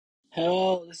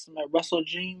Hello, this is my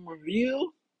WrestleDream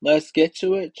review. Let's get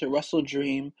to it. To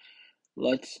WrestleDream.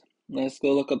 Let's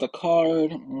go look at the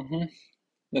card.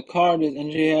 The card is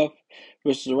NJF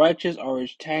versus the Righteous,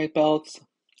 Orange Tag Belts.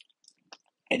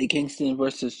 Eddie Kingston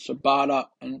versus Shibata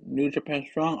and New Japan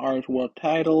Strong, Orange World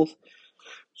Titles.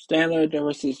 Standard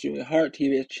versus Julia Hart,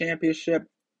 TBS Championship.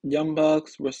 Young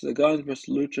Bucks versus the Guns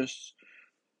versus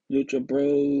Lucha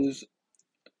Bros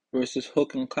versus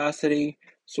Hook and Cassidy,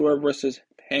 Swerve versus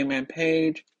Hangman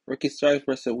Page, Ricky Starks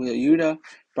versus Wheeler Yuta,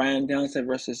 Bryan Danielson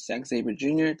versus Zack Sabre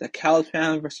Jr., the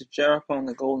Caliban versus Jericho and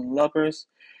the Golden Lovers,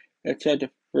 Ted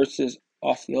versus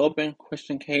Aussie Open,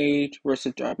 Christian Cage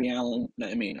versus Darby Allin,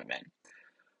 the main event.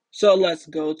 So let's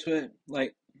go to it.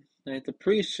 Like the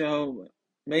pre-show,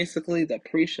 basically the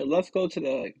pre-show. Let's go to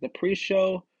the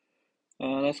pre-show.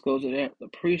 Let's go to the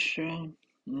pre-show.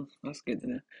 Let's get to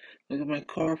that. Look at my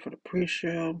card for the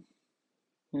pre-show.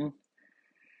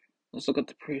 Let's look at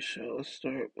the pre-show. Let's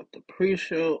start with the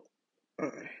pre-show.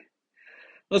 Alright.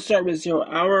 Let's start with 0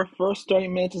 Hour. First 30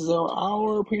 minutes of 0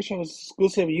 Hour. Pre-show is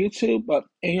exclusive to YouTube, but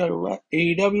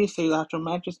AEW says after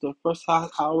matches, the first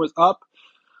half hour is up.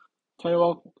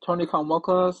 Tony Khan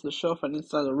welcomes the show from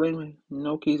inside the ring with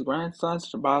Inoki's grandson,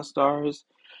 Shibata stars.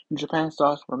 In Japan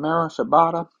stars Romero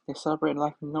Shibata. They celebrate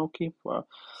life with Inoki for a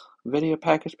video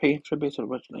package paying tribute to the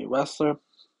original wrestler.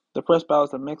 The first battle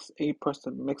is a mixed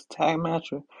 8-person mixed tag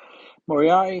match with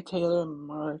Moriarty, Taylor,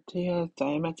 Martinez,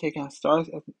 Diamond taking on Stars,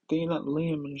 Athena,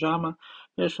 Liam, and Jama.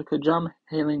 Finish with Kajama,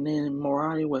 hailing Nathan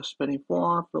Moriarty with spinning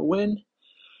forearm for the win.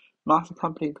 Mox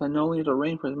accompanied Canoli to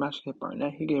ring for his match against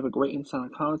Barnett. He gave a great insight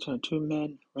on commentary on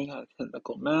two-man ring out a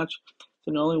technical match.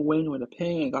 Canoli win with a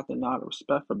pin and got the nod of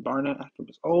respect for Barnett after it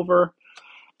was over.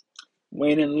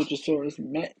 Wayne and Luchasaurus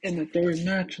met in the third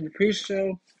match in the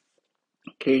pre-show.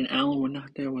 Kate and Allen were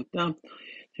not there with them.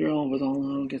 Hero was all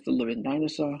alone against the living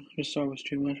dinosaur. His star was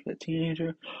too much for the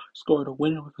teenager. Scored a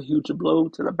win with a huge blow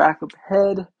to the back of the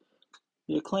head.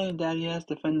 The acclaimed Daddy S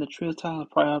defended the trio title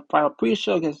prior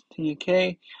pre-show against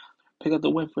TNK. Pick up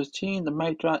the win for his team. The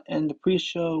mic drop and the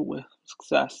pre-show with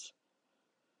success.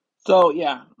 So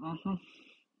yeah,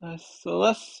 let's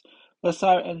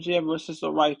start MJF versus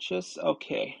the Righteous.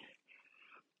 Okay,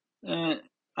 and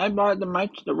I bought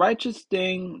the Righteous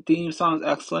theme song is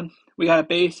excellent. We got a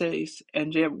bass,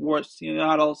 MJF wore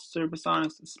Seattle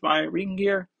Supersonics inspired ring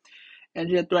gear.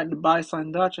 MJF threatened to buy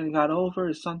Slam Dutch and got over.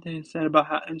 There's something said about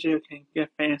how MJF can get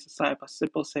fans excited by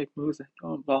simple, safe moves that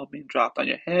don't involve being dropped on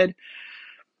your head.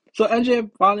 So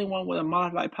MJF finally won with a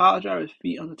modified power driver, his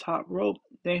feet on the top rope.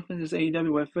 Thankfully, this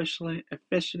AEW where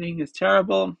officiating is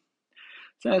terrible.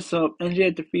 So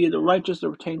MJF defeated the Righteous to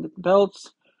retain the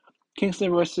belts.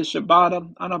 Kingston versus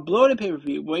Shibata on a bloated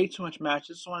pay-per-view. Way too much match.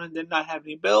 This one did not have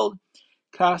any build.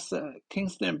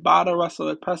 Kingston and Bada wrestled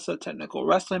a impressive technical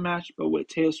wrestling match, but with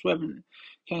Taylor Swift and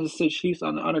Kansas City Chiefs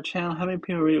on the other channel. How many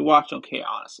people really watch? Okay,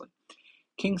 honestly.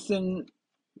 Kingston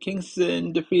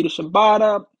defeated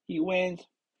Shibata. He wins.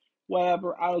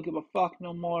 Whatever. I don't give a fuck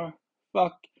no more.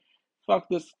 Fuck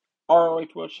this ROH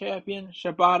World Champion.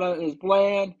 Shibata is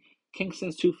bland.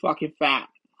 Kingston's too fucking fat.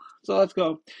 So let's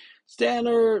go.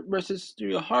 Standard versus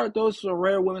Julia Hart. Those are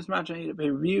rare women's match I need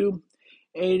to review.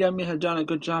 AEW has done a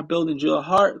good job building Julia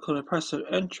Hart with an impressive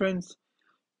entrance.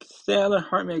 Standard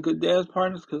Hart made good dance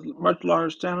partners because much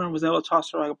larger Standard was able to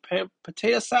toss her like a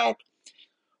potato sack.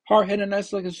 Hart hit a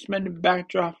nice looking suspended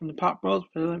backdrop from the top ropes,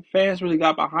 but fans really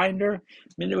got behind her.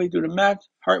 Midway through the match,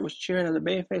 Hart was cheering at the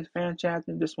babyface fan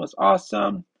chanting, "This was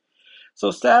awesome."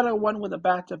 So Standard won with a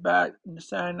back-to-back in the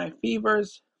Saturday Night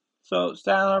Fevers. So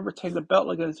Standard retained the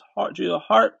belt against Julia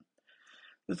Hart.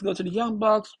 Let's go to the Young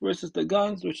Bucks versus the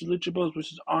Guns, which is Lucha Bros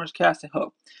versus Orange Cassidy and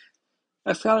Hook.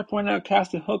 As Skyler pointed out,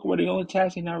 Cassidy and Hook were the only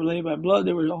tag team not related by blood.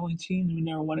 They were the only team who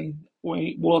never won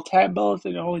a World Tag Belts.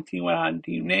 They're the only team without a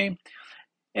team name.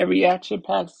 Every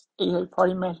action-packed 8-hit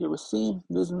party match you ever seen.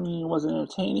 Doesn't mean it wasn't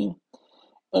entertaining.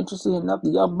 Interesting enough, the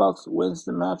Young Bucks wins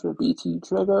the match with BT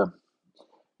Trigger.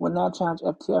 Will now challenge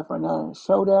FTR for another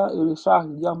showdown. It would be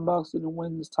shocking the Young Bucks didn't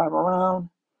win this time around.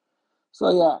 So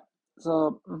yeah,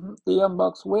 the Young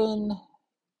Bucks win.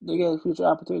 They get a future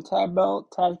opportunity tag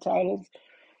titles.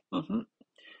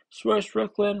 Swerve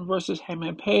Strickland versus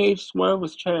Hangman Page. Swerve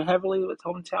was treated heavily with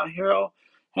hometown hero.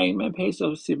 Hangman Page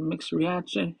received a mixed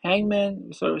reaction. Hangman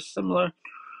was sort of similar.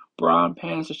 Braun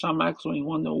pants to Shawn Michaels when he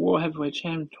won the World Heavyweight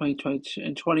Championship in 2022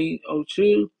 and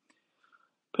 2002.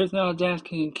 Personal dance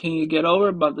can you get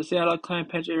over, but the Seattle Clan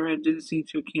Page area didn't seem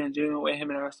too keen on doing away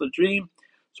him in a WrestleDream.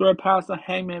 Swerve passed on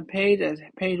Hangman Page as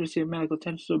Page received medical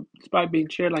attention, so despite being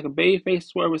cheered like a babyface,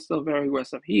 Swerve was still a very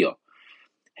aggressive heel.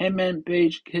 Hangman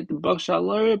Page hit the buckshot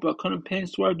lariat, but couldn't pin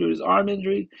Swerve due to his arm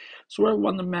injury. Swerve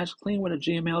won the match clean with a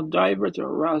GML diver to a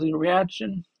rousing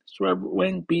reaction. Swerve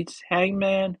win beats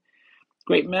Hangman.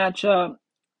 Great matchup.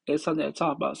 It's something to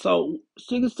talk about. So,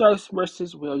 Ziggler Starks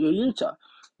versus Wheeler Yuta.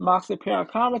 Moxley appeared on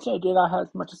commentary. Did not have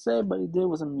much to say, but he did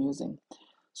was amusing.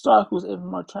 Stark was even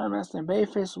more tournaments than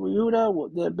Bayface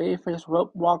Yuta did Bayface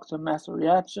rope walk to master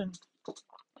reaction.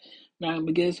 Now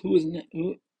McGinnis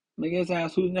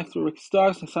asks who's next to Ricky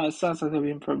Starks, and sounds like they'll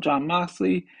be from John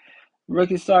Moxley.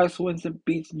 Ricky Starks wins and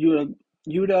beats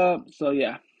Yuta. So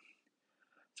yeah.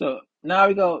 So now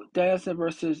we go Danielson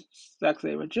versus Zack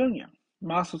Sabre Jr.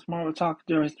 Mox was more of a talk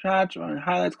during his match on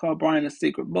highlights called Brian a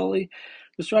secret bully.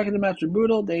 The strike of the match was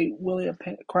brutal. They William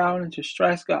crowd into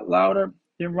strikes got louder.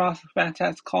 Jim Ross was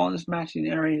fantastic calling this match in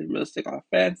area realistic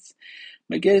offense.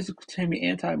 McGinnis continued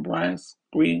anti-Brian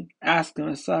Green, asking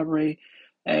him to celebrate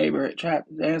a trap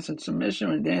Danielson submission.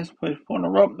 When Danielson put his foot on the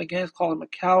rope, McGinnis called him a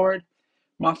coward.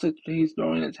 Moxley he's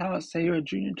throwing the towel. Sabre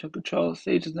Jr. took control of the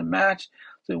stages of the match,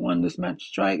 so he won this match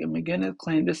strike, and McGinnis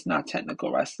claimed this is not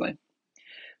technical wrestling.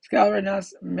 Scott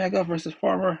announced Mega versus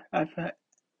former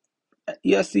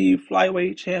UFC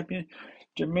flyweight champion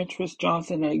Demetrius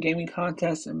Johnson in a gaming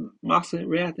contest, and Moxley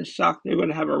reacted shocked they were going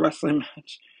to have a wrestling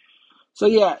match. So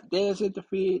yeah, Danielson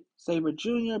defeated Sabre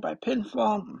Jr. by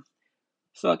pinfall.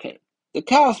 So okay. The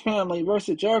Chaos Family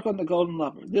versus Jericho and the Golden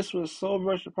Lover. This was a solo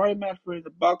versus party match for the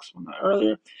Bucks from the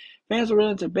earlier. Fans were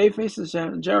really into Bayface's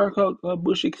and Jericho.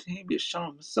 Bushi continued to show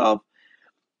himself,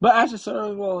 but actually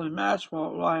served well in the match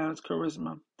while relying on his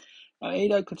charisma.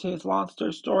 Ada continues long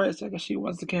story. It's like she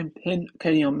once again pinned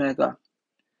Kenny Omega.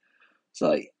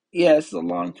 So yeah, this is a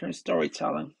long-term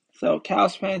storytelling. So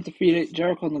Chaos fans defeated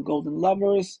Jericho and the Golden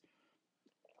Lovers.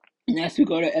 Next, we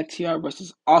go to FTR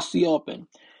versus Aussie Open.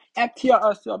 FTR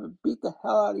Aussie Open beat the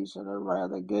hell out of each other right out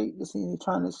of the gate. This seemed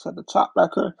trying to set the top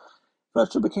record.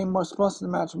 Fletcher became more explosive as the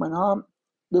match went on.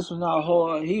 This was not a whole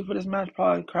lot of heat for this match.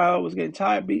 Probably the crowd was getting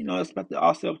tired, but expected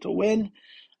Aussie Open to win.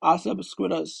 Aussie Open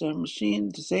screwed up the machine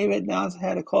to save it. Now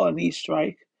had to call a knee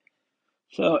strike.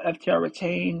 So FTR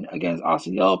retained against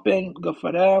Aussie Open. Good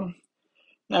for them.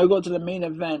 Now we go to the main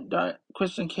event.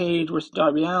 Christian Cage versus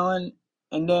Darby Allin.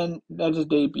 And then that's his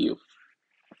debut.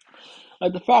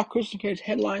 The fact Christian Cage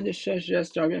headlined this show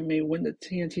suggests Darby may win the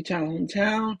TNT title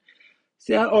hometown.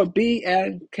 Seattle or B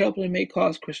and Copley may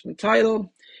cost Christian the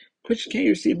title. Christian Cage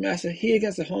received massive heat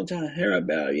against the hometown hero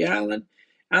Darby Allin.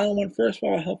 Allin won first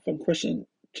while help from Christian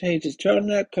Cage's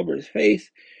turtleneck, covered his face.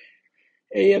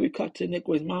 AEW cut to Nick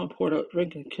Wade's mom poured a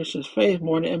drink in Christian's face.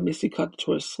 More than NBC cut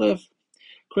to his slip.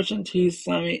 Christian teased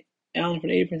slamming Allin for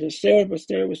the apron to Stewart, but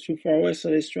Stewart was too far away, so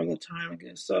they struggled time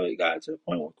again. So he got to the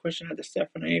point where Christian had to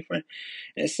step from the apron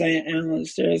and slam Allin on the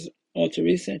stairs or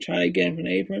Teresa and try again from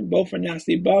the apron. Both were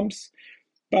nasty bumps.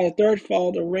 By the third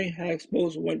fall, the ring had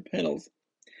exposed wood panels.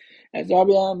 As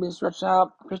Darby Allin being stretched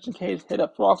out, Christian Cage hit a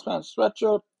frog splash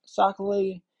stretcher.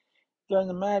 Shockingly, during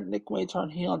the match, Nick Wayne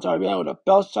turned heel on Darby Allin with a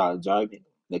belt shot at Darby.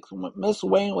 Miss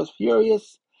Wayne was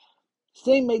furious.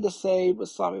 Sting made the save with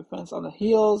sloppy fence on the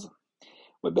heels.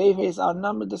 With Bayface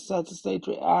outnumbered, decided to stay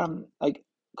to Adam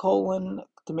Colin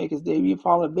to make his debut.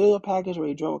 Following a video package where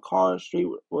he drove a car, street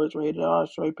words rated R,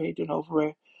 straight painted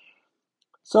over.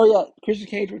 So yeah, Christian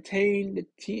Cage retained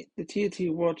the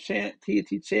TNT World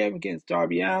TNT Champ against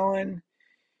Darby Allin.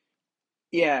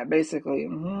 Yeah, basically.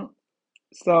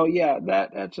 So yeah,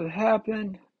 that should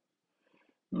happen.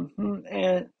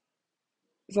 And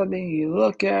something you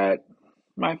look at.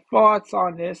 My thoughts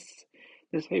on this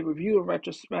pay-per-view in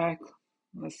retrospect.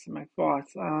 This is my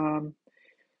thoughts.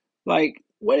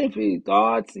 What if he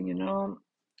thoughts,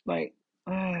 like,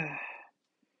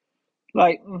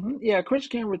 yeah,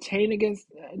 Christian can retain against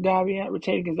Darby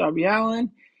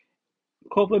Allin.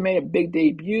 Copley made a big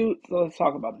debut, so let's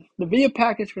talk about it. The video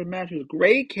package for the match was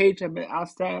great. Cage had been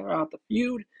outstanding throughout the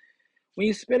feud. When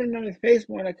you spin it on his face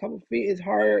more than a couple feet, it's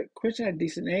harder. Christian had a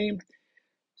decent aim.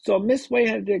 So Miss Wade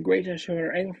had did a great job showing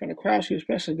her angle from the crowd. She was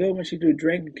especially good when she threw a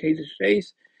drink in Cage's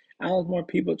face. Allen's more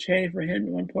people chanting for him.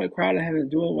 At one point, crowd having a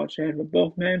duel while chanting for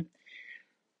both men.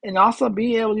 And also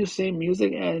being able to sing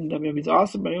music and WWE is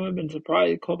awesome, but it would have been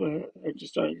surprised if Copeland had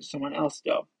just started someone else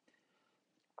though.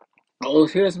 Oh,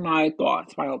 here's my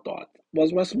final thoughts.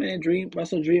 Was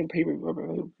WrestleDream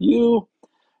pay-per-view?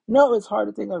 No, it's hard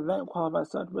to think of event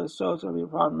qualified such, but it shows to be a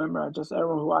proud member of just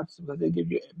everyone who watches because they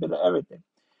give you a bit of everything.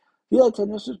 Do you like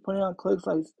technicians putting on clicks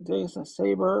like Jason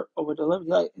Sabre over delivery? Do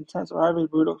you like intense rivalry,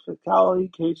 brutal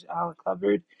physicality, Cage Allen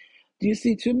covered? Do you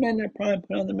see two men that probably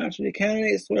put on the match of the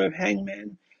candidates, sort of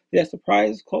Hangman? They're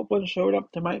surprised Copeland showed up.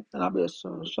 There might not be a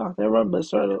shock to everyone, but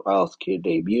certainly well executed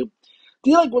debut. Do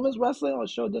you like women's wrestling? The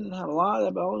show didn't have a lot of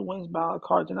it, but only women's battle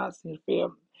cards do not seem fair.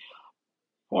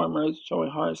 Performers showing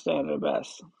hard stand their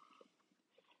best.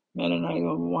 Men and I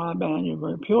go wild band you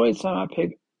very pure. Time I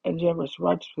pick MJF versus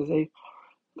Rux because they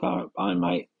I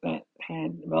might that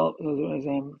had developed as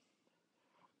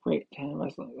great time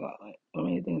wrestling. So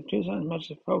many things too, so much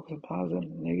to focus on positive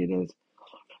and negatives,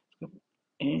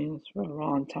 and it's for a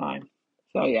long time.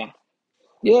 So yeah,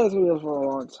 it's gonna be for a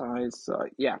long time. So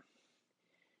yeah.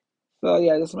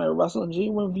 This is my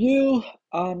WrestleDream review.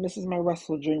 This is my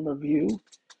WrestleDream review.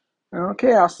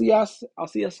 Okay, I'll see us. I'll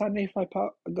see you Sunday for my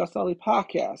AgostoAllElite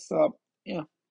podcast. So yeah.